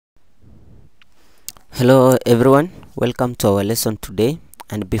Hello everyone, welcome to our lesson today.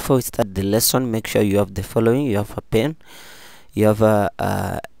 And before we start the lesson, make sure you have the following: you have a pen, you have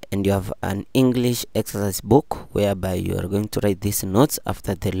and you have an English exercise book whereby you are going to write these notes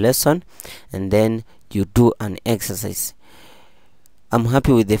after the lesson, and then you do an exercise. I'm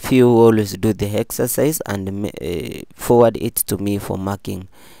happy with the few who always do the exercise and forward it to me for marking.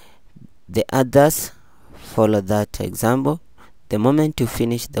 The others follow that example. The moment you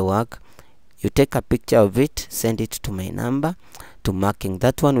finish the work, you take a picture of it, send it to my number to marking.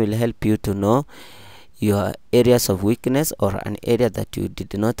 That one will help you to know your areas of weakness or an area that you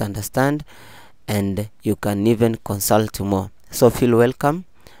did not understand, and you can even consult more. So feel welcome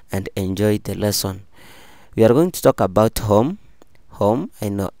and enjoy the lesson. We are going to talk about home. I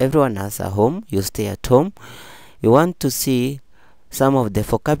know everyone has a home. You stay at home. You want to see some of the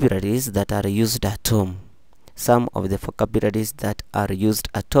vocabularies that are used at home. Some of the vocabularies that are used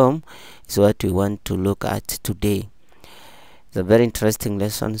at home is what we want to look at today. It's a very interesting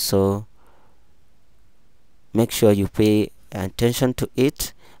lesson, so make sure you pay attention to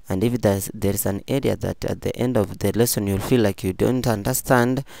it. And if there's an area that at the end of the lesson you'll feel like you don't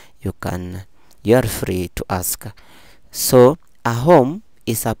understand, you are free to ask. So a home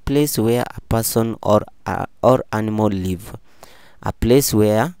is a place where a person or animal live. A place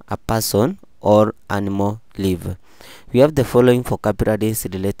where a person or animal live. We have the following vocabularies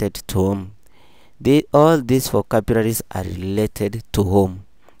related to home. All these vocabularies are related to home.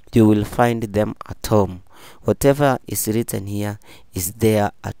 You will find them at home. Whatever is written here is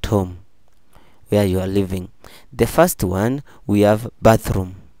there at home where you are living. The first one, we have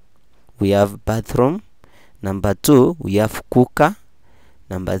bathroom. We have bathroom. Number 2, we have cooker.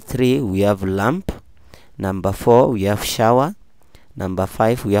 Number 3, we have lamp. Number 4, we have shower. Number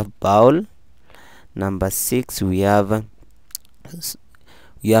 5, we have bowl. Number 6, we have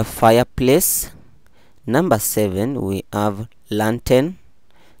fireplace. Number 7, we have lantern.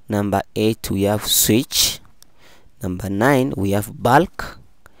 Number 8, we have switch. Number 9, we have bulk.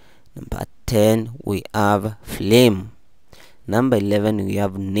 Number 10, we have flame. Number 11, we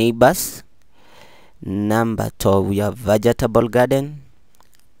have neighbors. Number 12, we have vegetable garden.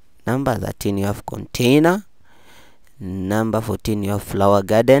 Number 13, you have container. Number 14, you have flower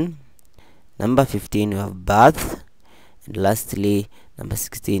garden. Number 15, you have bath. And lastly, number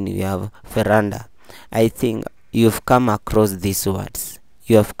 16, you have veranda. I think you've come across these words.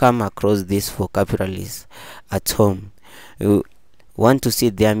 You have come across these vocabularies at home. You want to see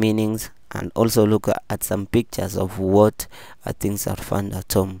their meanings and also look at some pictures of what things are found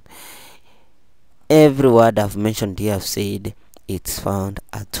at home. Every word I've mentioned here, I've said it's found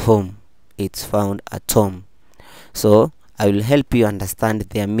at home. It's found at home. So I will help you understand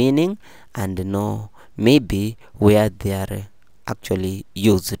their meaning and know maybe where they are actually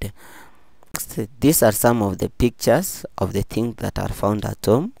used. These are some of the pictures of the things that are found at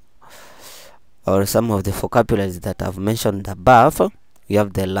home, or some of the vocabularies that I've mentioned above. You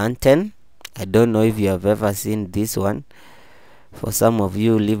have the lantern. I don't know if you have ever seen this one. For some of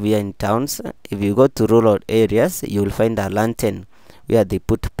you who live here in towns, if you go to rural areas, you will find a lantern where they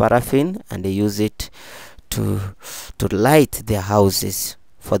put paraffin and they use it to light their houses.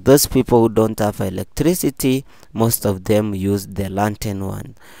 For those people who don't have electricity, most of them use the lantern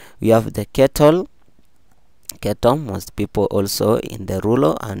one. We have the kettle. Most people also in the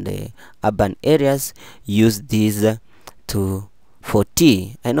rural and the urban areas use these for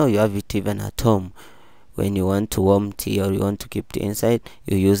tea. I know you have it even at home. When you want to warm tea or you want to keep tea inside,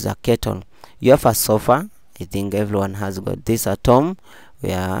 you use a kettle. You have a sofa. I think everyone has got this at home,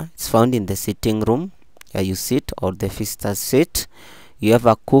 where it's found in the sitting room where you sit or the visitors sit. You have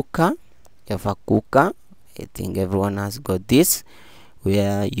a cooker. I think everyone has got this,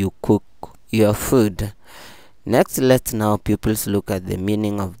 where you cook your food. Next, let's now pupils look at the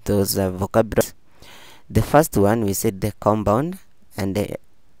meaning of those vocabularies. The first one, we said the compound, and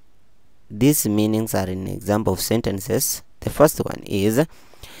these meanings are an example of sentences. The first one is,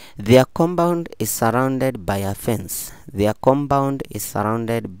 their compound is surrounded by a fence. Their compound is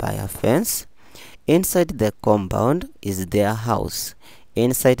surrounded by a fence. Inside the compound is their house.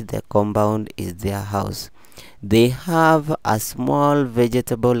 Inside the compound is their house. They have a small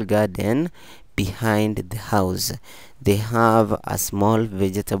vegetable garden behind the house. They have a small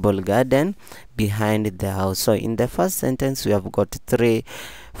vegetable garden behind the house. So in the first sentence, we have got 3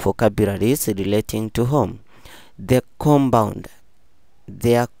 vocabularies relating to home. The compound,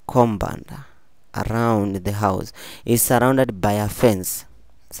 their compound around the house is surrounded by a fence.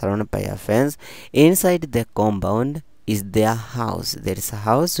 Inside the compound is their house. There is a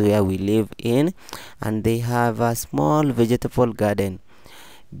house where we live in, and they have a small vegetable garden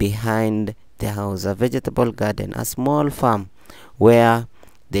behind the house. A vegetable garden, a small farm where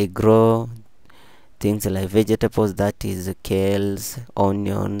they grow things like vegetables, that is kales,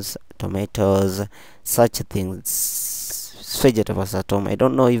 onions, tomatoes, such things. Vegetables at home. I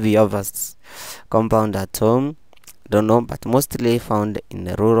don't know if you have a compound at home, don't know, but mostly found in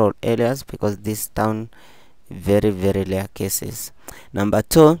the rural areas, because this town very rare cases. Number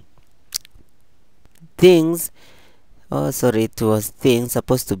 2, things. Oh, sorry, it was things,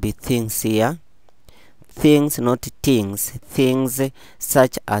 supposed to be things here. Things, not things. Things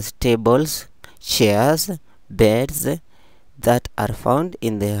such as tables, chairs, beds that are found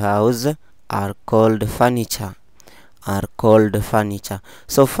in the house are called furniture.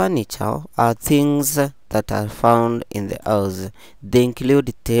 So furniture are things that are found in the house. They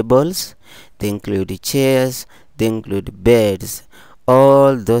include tables, they include chairs, they include beds.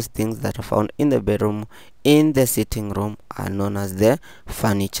 All those things that are found in the bedroom, in the sitting room, are known as the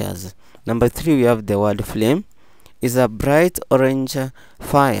furnitures. Number 3, we have the word flame. Is a bright orange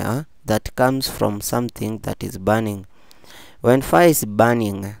fire that comes from something that is burning. When fire is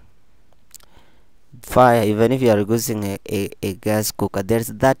burning, fire, even if you are using a gas cooker, there's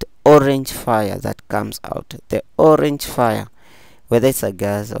that orange fire that comes out. The orange fire, whether it's a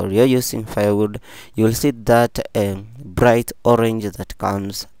gas or you're using firewood, you'll see that bright orange that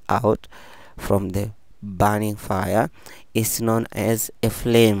comes out from the burning fire is known as a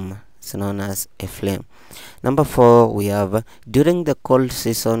flame. Number 4, we have, during the cold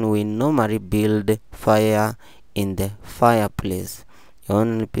season, we normally build fire in the fireplace. You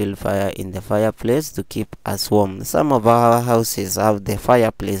only build fire in the fireplace to keep us warm. Some of our houses have the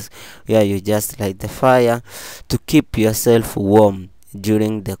fireplace where you just light the fire to keep yourself warm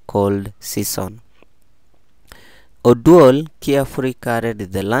during the cold season. Oduol carefully carried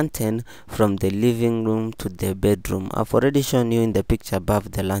the lantern from the living room to the bedroom. I've already shown you in the picture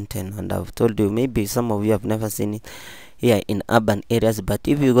above the lantern, and I've told you, maybe some of you have never seen it here in urban areas, but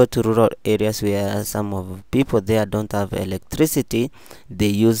if you go to rural areas where some of people there don't have electricity, they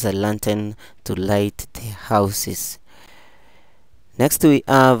use a lantern to light the houses. Next, we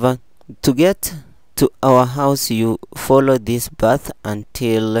have, to get to our house, you follow this path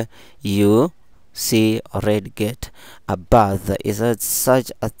until you see a red gate. A path is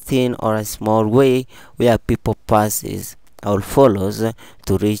such a thin or a small way where people passes or follows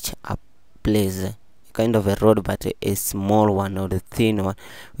to reach a place. Kind of a road, but a small one, or the thin one,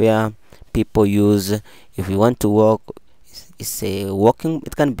 where people use. If you want to walk, it's a walking.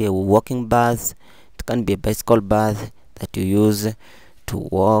 It can be a walking path. It can be a bicycle path that you use to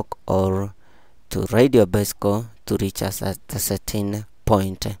walk or to ride your bicycle to reach us at a certain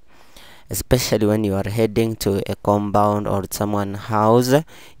point. Especially when you are heading to a compound or someone's house,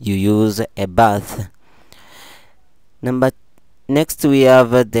 you use a path. Next, we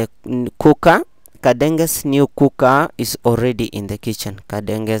have the cooker. Kadenge's new cooker is already in the kitchen.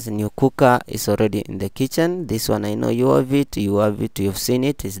 This one, I know you have it, you've seen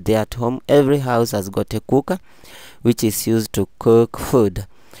it, it's there at home. Every house has got a cooker which is used to cook food.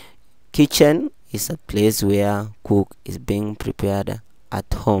 Kitchen is a place where cook is being prepared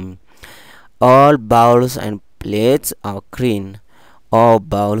at home. All bowls and plates are clean.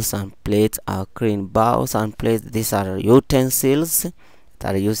 Bowls and plates, these are utensils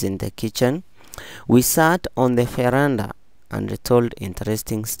that are used in the kitchen. We sat on the veranda and told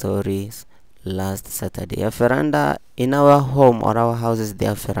interesting stories last Saturday. A veranda in our home or our houses,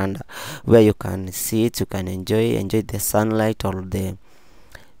 there are veranda where you can sit, you can enjoy the sunlight or the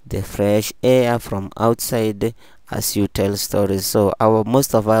fresh air from outside as you tell stories. So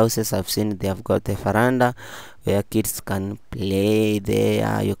most of our houses I've seen, they have got the veranda where kids can play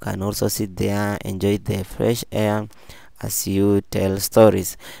there. You can also sit there, enjoy the fresh air as you tell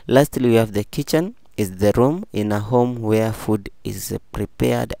stories. Lastly, we have the kitchen. Is the room in a home where food is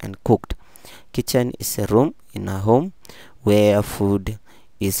prepared and cooked. Kitchen is a room in a home where food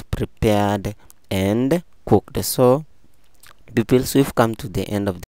is prepared and cooked. So, people, we've come to the end of